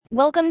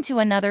Welcome to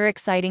another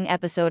exciting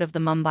episode of the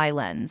Mumbai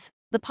Lens,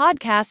 the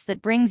podcast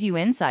that brings you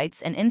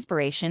insights and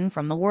inspiration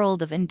from the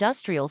world of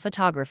industrial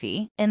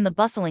photography in the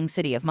bustling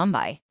city of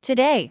Mumbai.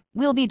 Today,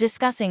 we'll be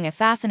discussing a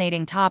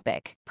fascinating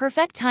topic: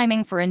 perfect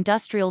timing for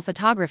industrial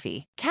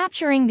photography.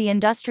 Capturing the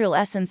industrial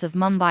essence of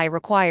Mumbai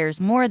requires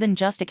more than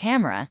just a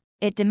camera.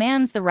 It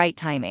demands the right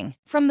timing.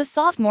 From the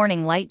soft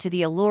morning light to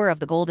the allure of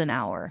the golden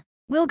hour,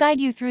 we'll guide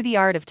you through the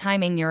art of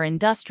timing your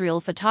industrial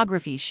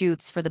photography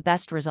shoots for the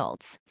best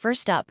results.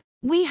 First up,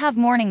 we have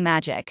morning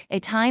magic,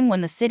 a time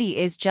when the city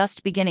is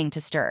just beginning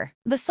to stir.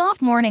 The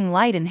soft morning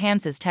light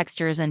enhances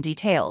textures and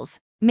details,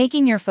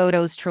 making your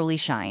photos truly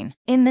shine.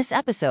 In this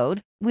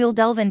episode, we'll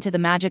delve into the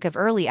magic of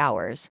early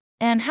hours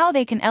and how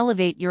they can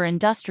elevate your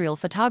industrial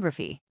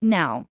photography.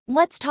 Now,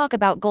 let's talk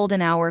about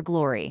golden hour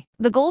glory.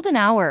 The golden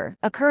hour,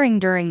 occurring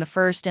during the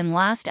first and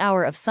last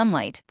hour of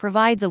sunlight,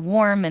 provides a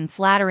warm and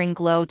flattering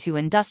glow to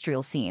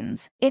industrial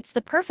scenes. It's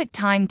the perfect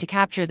time to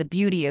capture the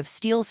beauty of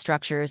steel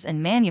structures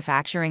and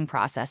manufacturing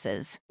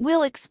processes.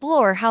 We'll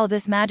explore how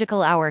this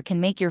magical hour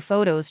can make your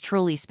photos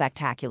truly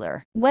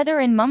spectacular. Weather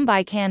in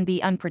Mumbai can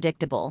be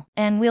unpredictable,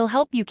 and we'll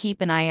help you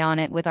keep an eye on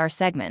it with our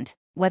segment,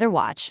 Weather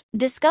Watch.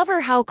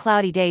 Discover how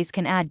cloudy days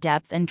can add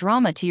depth and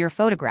drama to your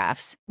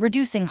photographs,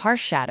 reducing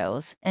harsh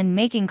shadows and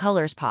making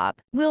colors pop.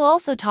 We'll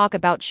also talk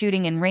about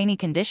shooting in rainy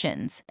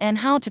conditions and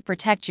how to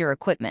protect your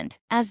equipment.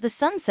 As the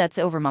sun sets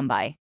over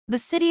Mumbai, the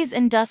city's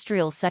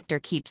industrial sector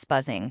keeps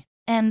buzzing.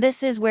 And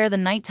this is where the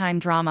nighttime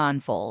drama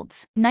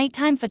unfolds.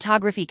 Nighttime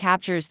photography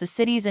captures the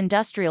city's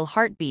industrial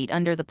heartbeat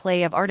under the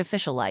play of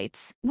artificial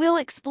lights. We'll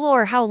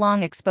explore how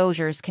long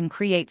exposures can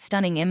create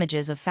stunning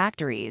images of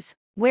factories,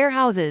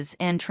 warehouses,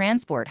 and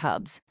transport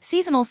hubs.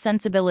 Seasonal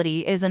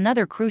sensibility is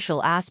another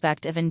crucial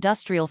aspect of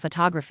industrial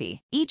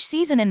photography. Each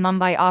season in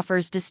Mumbai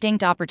offers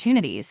distinct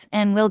opportunities,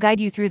 and we'll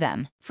guide you through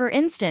them. For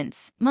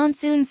instance,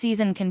 monsoon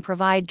season can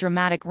provide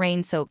dramatic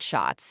rain-soaked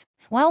shots,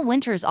 while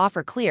winters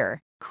offer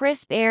clear,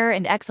 crisp air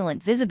and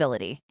excellent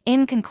visibility.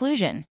 In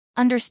conclusion,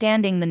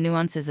 understanding the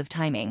nuances of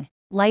timing,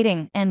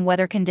 lighting, and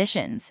weather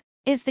conditions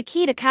is the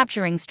key to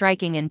capturing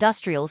striking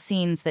industrial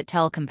scenes that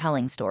tell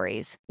compelling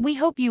stories. We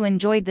hope you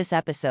enjoyed this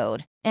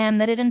episode and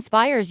that it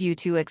inspires you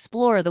to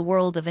explore the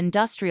world of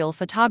industrial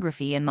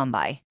photography in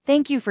Mumbai.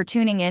 Thank you for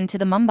tuning in to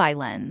the Mumbai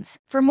Lens.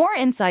 For more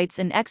insights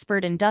and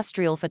expert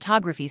industrial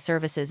photography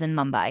services in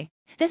Mumbai,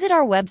 visit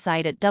our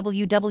website at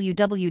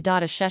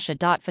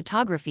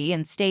www.ashesha.photography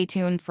and stay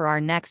tuned for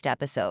our next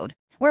episode,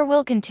 where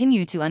we'll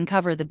continue to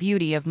uncover the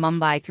beauty of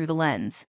Mumbai through the lens.